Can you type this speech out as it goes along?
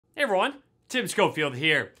Hey everyone, Tim Schofield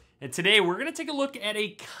here, and today we're going to take a look at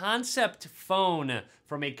a concept phone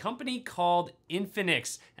from a company called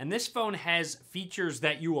Infinix, and this phone has features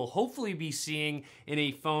that you will hopefully be seeing in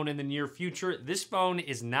a phone in the near future. This phone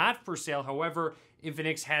is not for sale, however,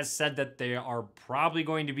 Infinix has said that they are probably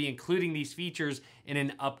going to be including these features in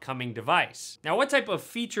an upcoming device. Now, what type of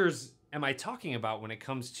features am I talking about when it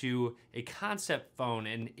comes to a concept phone?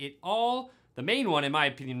 And the main one, in my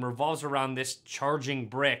opinion, revolves around this charging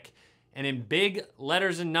brick. And in big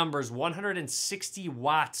letters and numbers, 160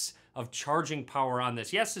 watts of charging power on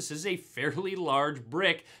this. Yes, this is a fairly large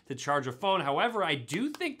brick to charge a phone. However, I do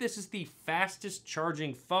think this is the fastest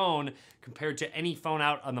charging phone compared to any phone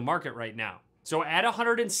out on the market right now. So at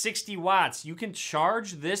 160 watts, you can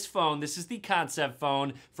charge this phone, this is the concept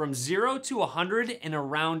phone, from 0 to 100 in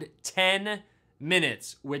around 10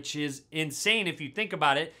 minutes, which is insane if you think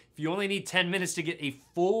about it. If you only need 10 minutes to get a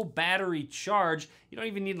full battery charge, you don't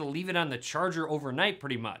even need to leave it on the charger overnight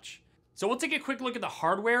pretty much. So we'll take a quick look at the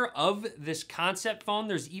hardware of this concept phone.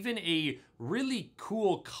 There's even a really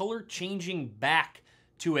cool color changing back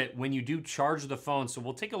to it when you do charge the phone. So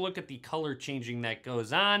we'll take a look at the color changing that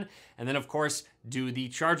goes on, and then of course, do the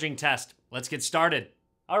charging test. Let's get started.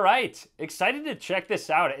 All right, excited to check this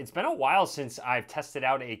out. It's been a while since I've tested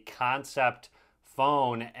out a concept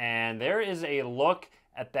phone, and there is a look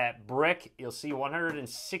at that brick. You'll see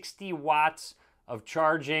 160 watts of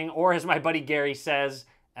charging, or as my buddy Gary says,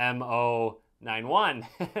 MO91.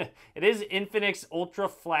 It is Infinix Ultra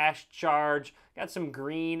Flash Charge, got some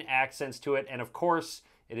green accents to it, and of course,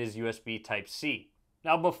 it is USB Type-C.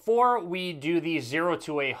 Now, before we do the 0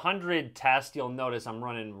 to 100 test, you'll notice I'm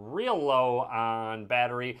running real low on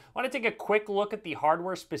battery. I want to take a quick look at the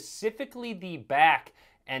hardware, specifically the back,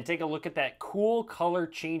 and take a look at that cool color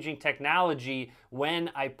changing technology when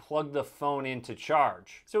I plug the phone in to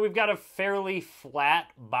charge. So we've got a fairly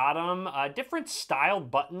flat bottom, different style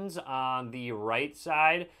buttons on the right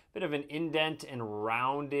side, bit of an indent and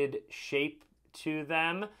rounded shape to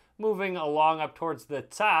them. Moving along up towards the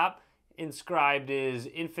top, inscribed is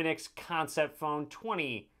Infinix Concept Phone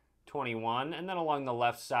 2021, and then along the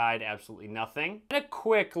left side, absolutely nothing. And a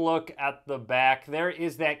quick look at the back, there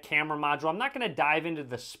is that camera module. I'm not gonna dive into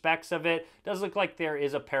the specs of it. It does look like there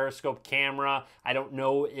is a periscope camera. I don't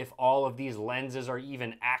know if all of these lenses are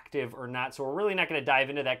even active or not, so we're really not gonna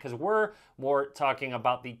dive into that because we're more talking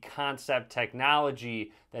about the concept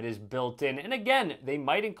technology that is built in. And again, they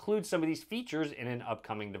might include some of these features in an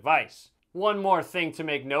upcoming device. One more thing to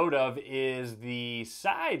make note of is the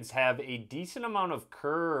sides have a decent amount of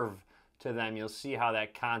curve to them. You'll see how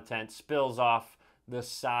that content spills off the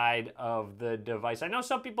side of the device. I know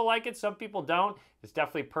some people like it, some people don't. It's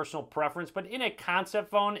definitely personal preference, but in a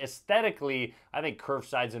concept phone, aesthetically, I think curved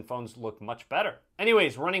sides in phones look much better.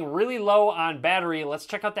 Anyways, running really low on battery, let's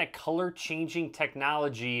check out that color changing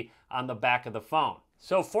technology on the back of the phone.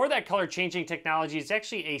 So for that color changing technology, it's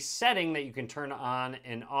actually a setting that you can turn on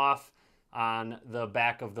and off on the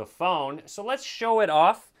back of the phone. So let's show it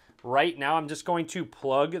off right now. I'm just going to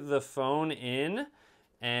plug the phone in,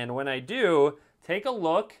 and when I do, take a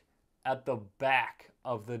look at the back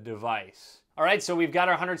of the device. All right, so we've got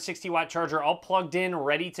our 160 watt charger all plugged in,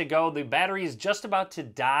 ready to go. The battery is just about to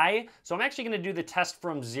die, so I'm actually gonna do the test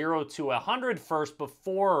from 0 to 100 first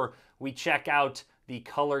before we check out the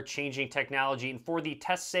color changing technology. And for the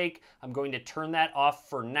test's sake, I'm going to turn that off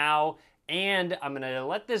for now, and I'm gonna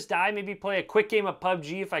let this die, maybe play a quick game of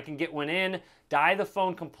PUBG if I can get one in, die the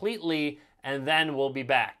phone completely, and then we'll be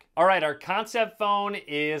back. All right, our concept phone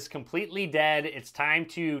is completely dead. It's time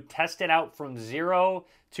to test it out from 0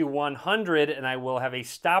 to 100, and I will have a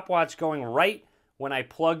stopwatch going right when I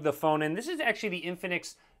plug the phone in. This is actually the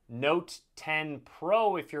Infinix Note 10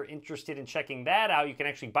 Pro. If you're interested in checking that out, you can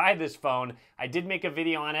actually buy this phone. I did make a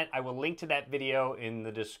video on it. I will link to that video in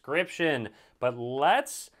the description, but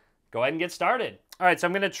let's go ahead and get started. All right, so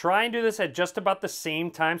I'm gonna try and do this at just about the same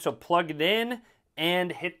time. So plug it in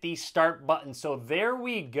and hit the start button. So there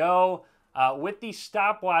we go. With the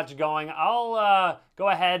stopwatch going, I'll go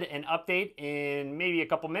ahead and update in maybe a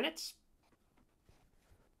couple minutes.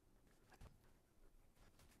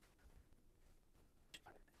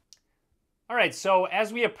 All right, so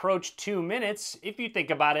as we approach 2 minutes, if you think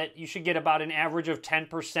about it, you should get about an average of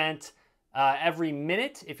 10% every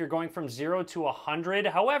minute if you're going from 0 to 100.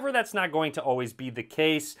 However, that's not going to always be the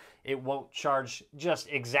case. It won't charge just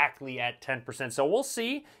exactly at 10%. So we'll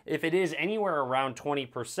see if it is anywhere around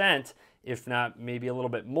 20%, if not maybe a little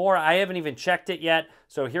bit more. I haven't even checked it yet.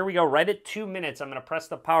 So here we go, right at 2 minutes. I'm gonna press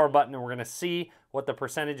the power button and we're gonna see what the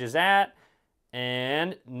percentage is at.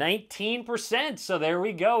 And 19%, so there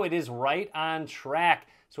we go. It is right on track.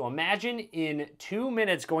 So imagine in 2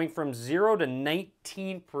 minutes going from 0 to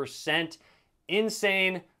 19%.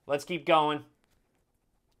 Insane. Let's keep going.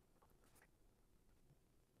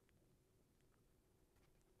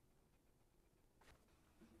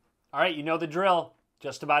 All right, you know the drill.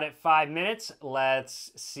 Just about at 5 minutes.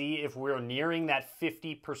 Let's see if we're nearing that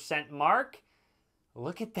 50% mark.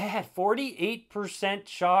 Look at that, 48%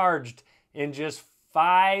 charged in just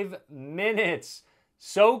 5 minutes.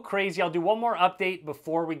 So crazy. I'll do one more update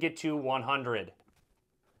before we get to 100.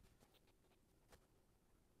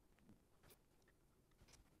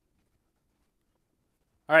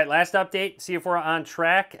 All right, last update. See if we're on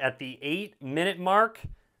track at the 8-minute mark.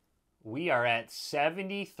 We are at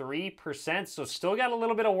 73%, so still got a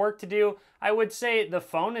little bit of work to do. I would say the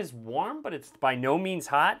phone is warm, but it's by no means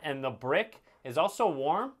hot, and the brick is also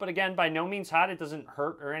warm, but again, by no means hot. It doesn't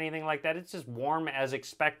hurt or anything like that. It's just warm as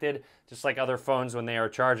expected, just like other phones when they are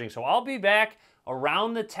charging. So I'll be back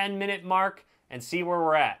around the 10-minute mark and see where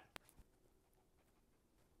we're at.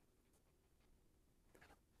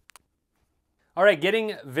 All right,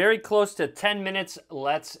 getting very close to 10 minutes.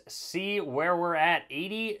 Let's see where we're at.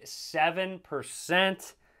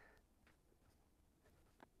 87%.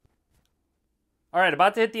 All right,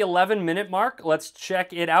 about to hit the 11-minute mark. Let's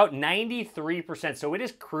check it out. 93%. So it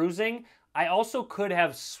is cruising. I also could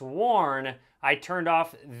have sworn I turned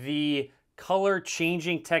off the color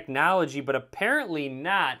changing technology, but apparently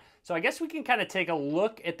not. So I guess we can kind of take a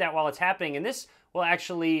look at that while it's happening. And this will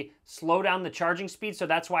actually slow down the charging speed, so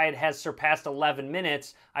that's why it has surpassed 11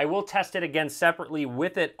 minutes. I will test it again separately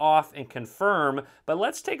with it off and confirm, but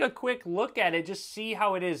let's take a quick look at it, just see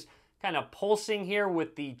how it is kind of pulsing here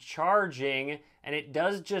with the charging, and it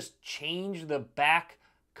does just change the back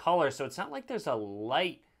color, so it's not like there's a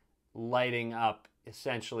light lighting up,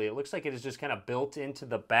 essentially. It looks like it is just kind of built into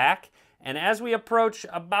the back, and as we approach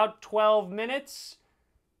about 12 minutes,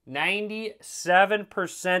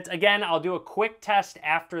 97%. Again, I'll do a quick test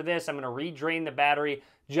after this. I'm going to re-drain the battery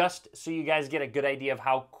just so you guys get a good idea of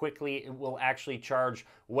how quickly it will actually charge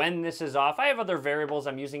when this is off. I have other variables.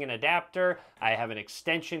 I'm using an adapter. I have an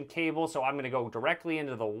extension cable, so I'm going to go directly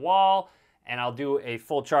into the wall, and I'll do a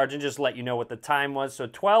full charge and just let you know what the time was. So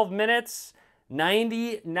 12 minutes,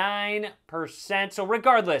 99%. So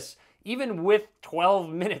regardless, even with 12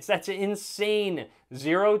 minutes, that's insane.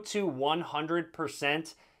 0 to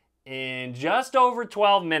 100%. in just over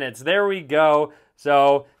 12 minutes. There we go.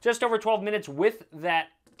 So just over 12 minutes with that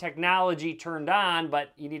technology turned on,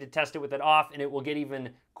 but you need to test it with it off and it will get even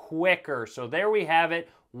quicker. So there we have it,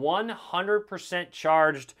 100%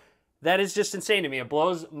 charged. That is just insane to me. It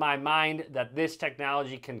blows my mind that this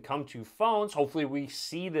technology can come to phones. Hopefully we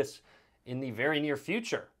see this in the very near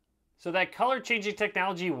future. So that color changing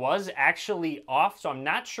technology was actually off, so I'm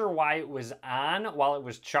not sure why it was on while it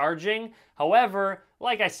was charging. However,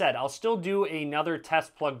 like I said, I'll still do another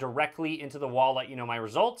test plug directly into the wall, let you know my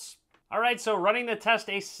results. All right, so running the test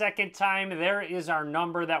a second time, there is our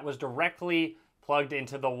number that was directly plugged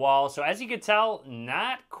into the wall. So as you can tell,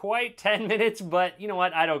 not quite 10 minutes, but you know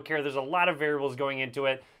what? I don't care. There's a lot of variables going into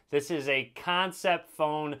it. This is a concept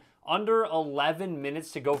phone. Under 11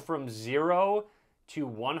 minutes to go from 0 to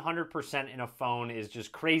 100% in a phone is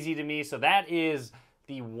just crazy to me. So that is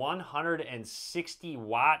the 160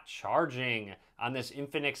 watt charging on this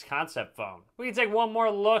Infinix concept phone. We can take one more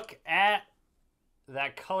look at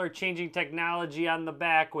that color changing technology on the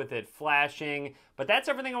back with it flashing. But that's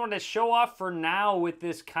everything I wanted to show off for now with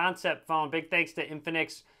this concept phone. Big thanks to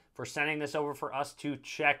Infinix for sending this over for us to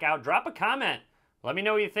check out. Drop a comment. Let me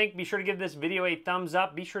know what you think. Be sure to give this video a thumbs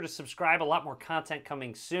up. Be sure to subscribe. A lot more content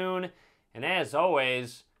coming soon. And as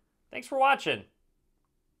always, thanks for watching.